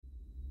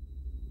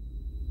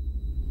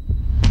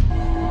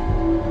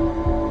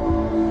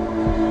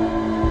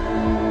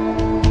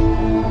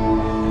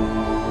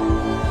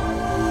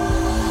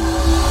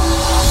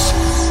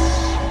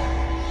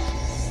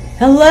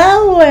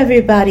Hello,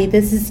 everybody.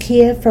 This is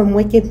Kia from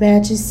Wicked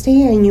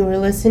Majesty, and you are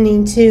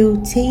listening to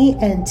Tea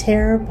and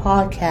Terror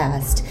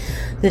Podcast,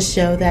 the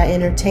show that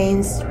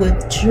entertains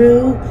with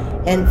true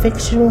and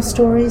fictional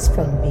stories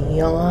from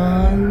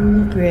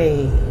beyond the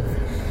grave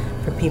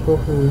for people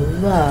who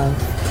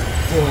love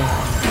horror.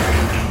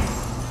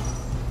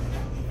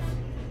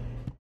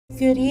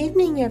 Good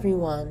evening,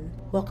 everyone.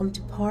 Welcome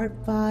to Part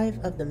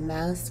 5 of the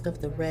Masque of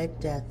the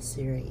Red Death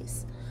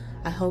series.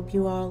 I hope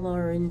you all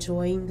are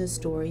enjoying the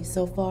story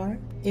so far.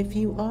 If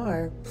you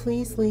are,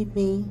 please leave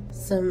me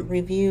some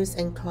reviews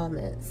and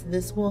comments.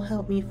 This will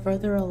help me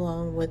further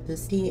along with the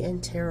Tea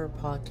and Terror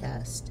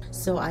podcast,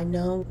 so I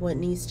know what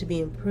needs to be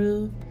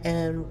improved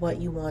and what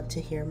you want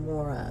to hear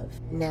more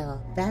of.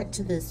 Now, back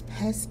to this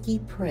pesky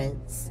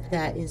prince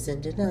that is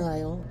in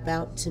denial,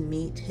 about to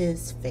meet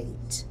his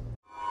fate.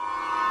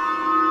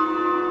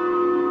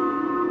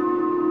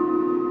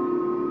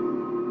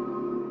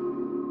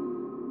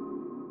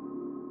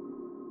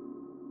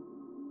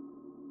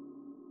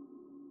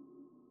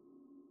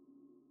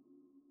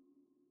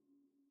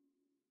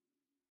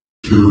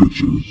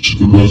 Characters,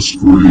 the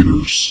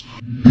masqueraders.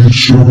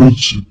 Each of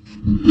it,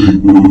 they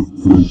were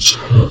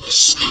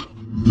grotesque.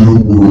 There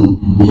were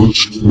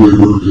much glare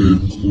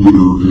and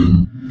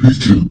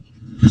glitter and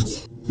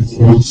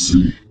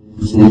piquancy,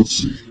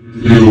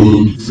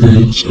 and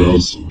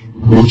phantasm.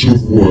 Much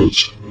of what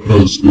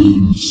has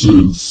been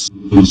since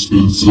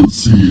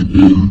seen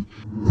in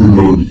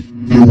Hernani.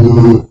 There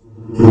were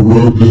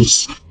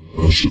arabesque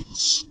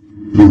fashions.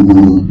 There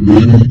were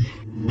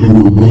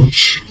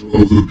much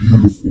of the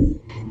beautiful,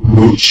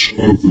 much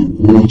of the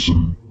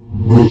wanton,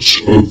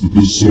 much of the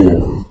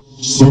bizarre,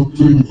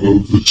 something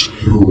of the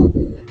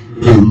terrible,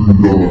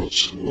 and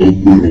not a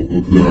little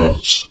of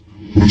that,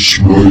 which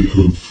might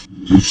have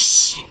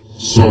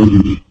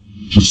excited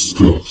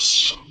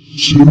disgust.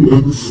 To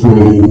and fro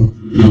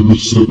in the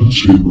seven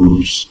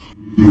chambers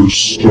there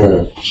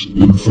stalked,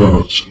 in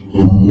fact,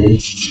 a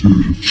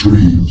multitude of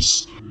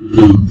dreams,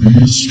 and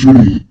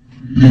the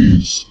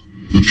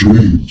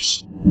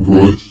dreams,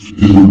 right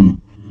in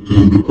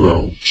and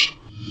about,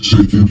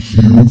 taking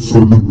hue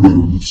from the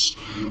rooms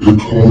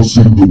and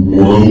causing the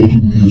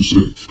wild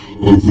music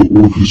of the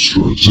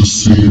orchestra to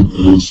seem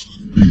as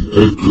the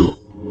echo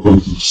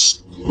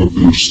of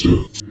their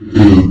steps.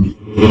 And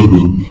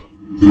anon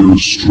there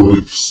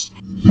strikes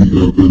the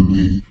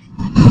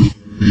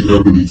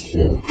ebony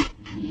clock,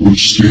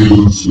 which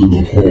stands in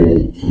the hall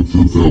of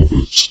the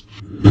velvet.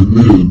 And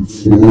then,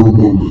 for a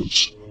moment,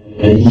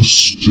 all is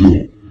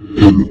still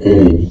and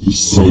all is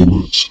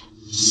silent,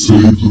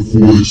 save the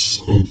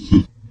voice of the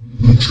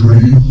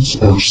dreams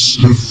are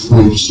stiff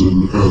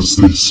frozen as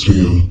they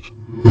stand,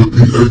 but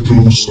the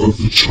echoes of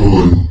the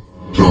chime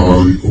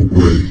die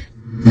away.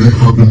 They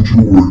have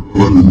endured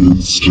but an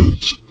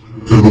instant,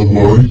 and a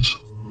light,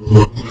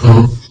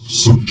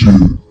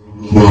 half-subdued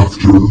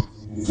laughter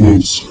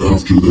floats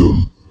after them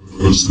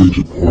as they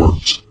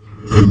depart.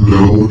 And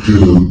now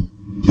again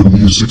the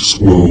music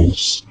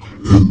swells,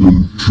 and the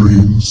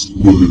dreams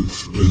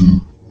live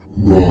and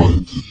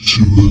ride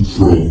to and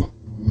fro,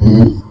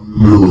 more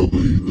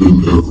merrily than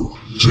ever,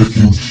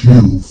 taking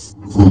hue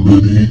from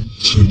many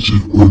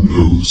tinted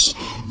windows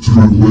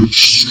through which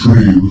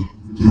stream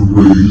the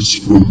rays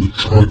from the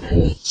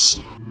tripods.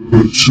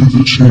 But to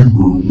the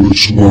chamber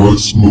which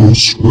lies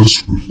most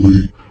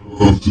westwardly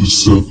of the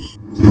seven,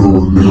 there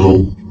are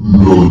now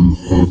none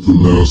of the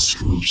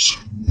maskers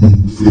who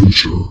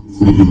venture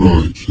for the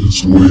night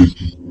is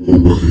waiting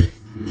away,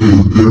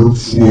 and there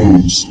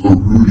flows a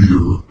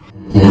ruddier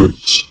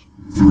light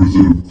through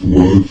the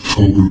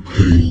blood-colored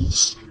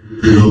panes,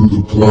 and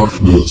the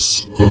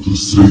blackness of the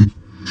safe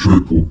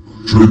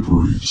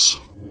draperies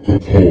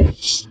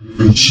appalls.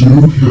 And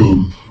to him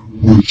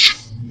whose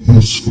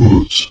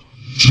foot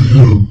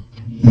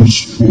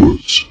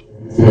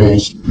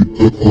falls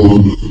upon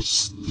the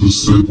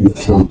sable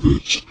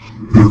carpet,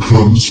 there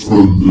comes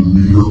from the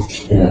near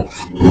clock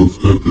of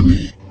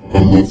ebony a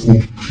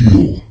muffled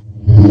peal,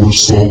 more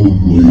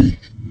solemnly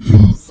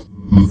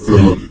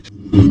emphatic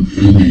than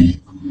any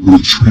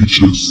which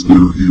reaches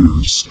their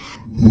ears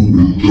who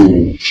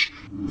indulge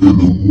in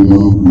the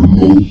more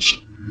remote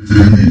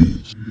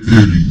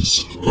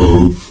gaiety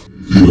of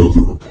the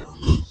other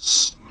apartments.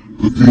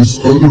 But these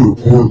other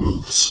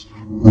apartments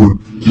were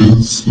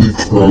densely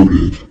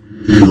crowded,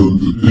 and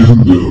in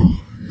them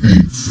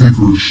beat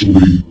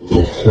feverishly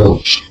the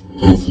heart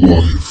of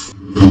life,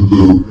 and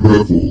the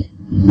revel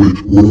went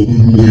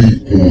whirlingly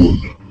on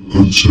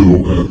until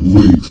at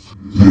length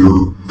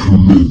there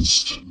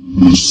commenced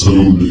the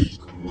sounding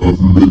of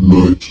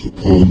midnight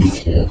upon the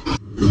clock,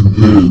 and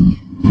then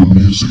the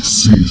music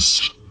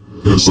ceased,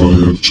 as I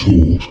have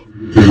told,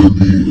 and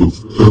the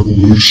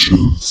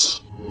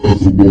evolutions of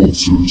the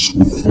waltzers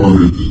were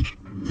quieted,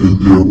 and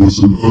there was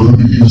an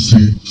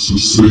uneasy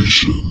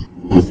cessation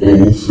of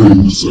all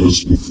things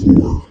as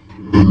before.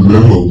 And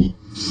now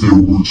there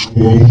were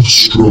 12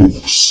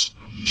 strokes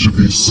to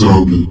be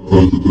sounded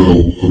by the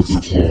bell of the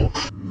clock,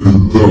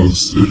 and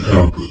thus it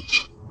happened.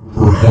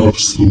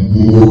 Perhaps the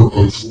more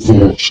of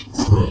thought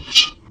crept,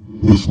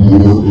 with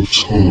more of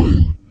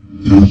time,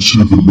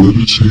 into the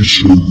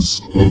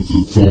meditations of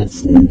the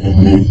thoughtful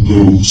among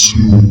those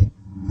who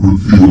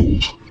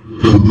revealed.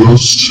 And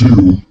thus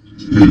too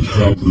it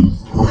happened,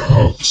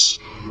 perhaps,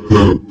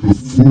 that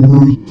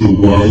before the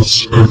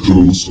last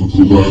echoes of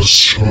the last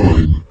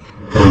chime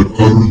had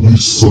utterly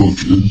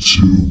sunk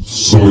into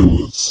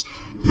silence,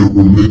 there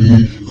were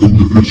many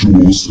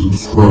individuals in the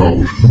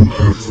crowd who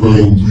had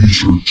found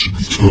leisure to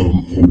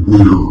become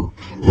aware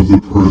of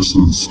the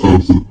presence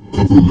of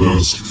a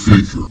masked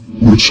figure,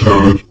 which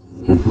had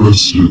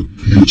arrested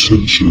the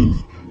attention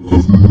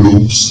of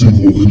no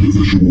single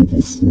individual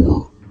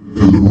before,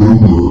 and the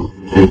rumor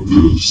of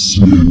this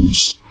new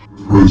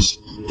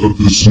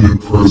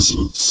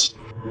presence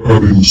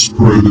having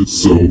spread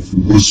itself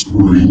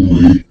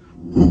whisperingly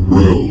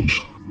around,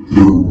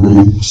 there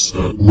arose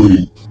at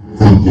length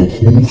from the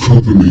whole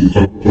company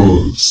a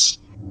buzz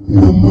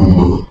or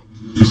murmur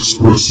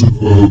expressive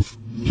of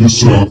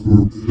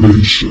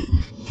disapprobation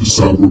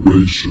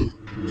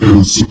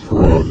and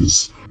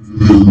surprise,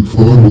 then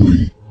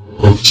finally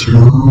of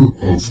terror,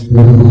 of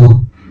horror,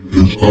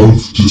 and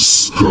of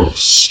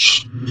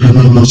disgust, and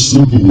an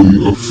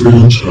assembly of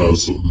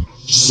phantasm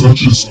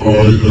such as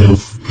I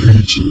have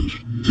painted.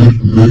 It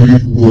may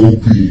well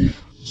be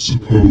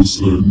supposed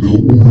that no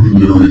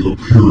ordinary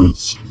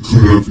appearance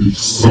could have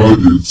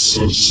excited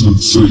such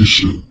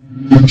sensation.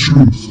 In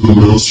truth, the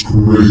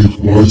masquerade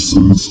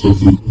license of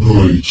the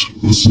night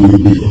was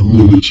nearly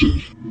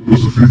unlimited, but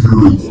the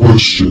figure in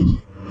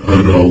question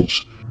had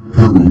heralded,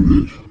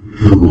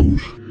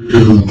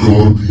 and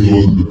gone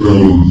beyond the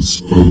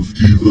bounds of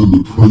even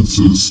the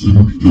prince's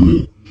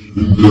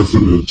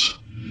indefinite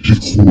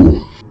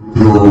decorum.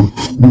 There are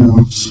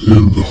chords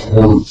in the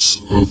hearts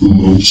of the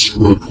most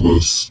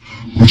reckless,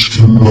 which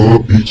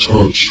cannot be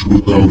touched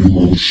without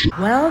emotion.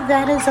 Well,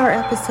 that is our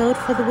episode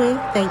for the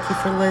week. Thank you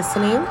for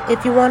listening.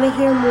 If you want to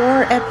hear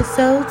more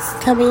episodes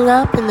coming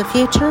up in the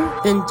future,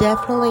 then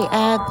definitely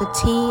add the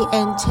Tea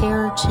and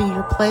Terror to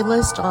your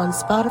playlist on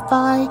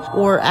Spotify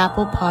or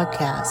Apple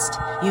Podcast.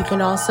 You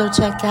can also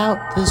check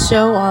out the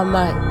show on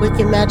my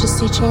Wicked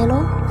Majesty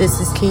channel. This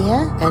is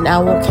Kia, and I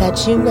will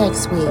catch you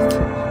next week.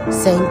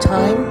 Same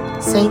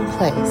time, same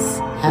place.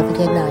 Have a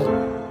good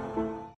night.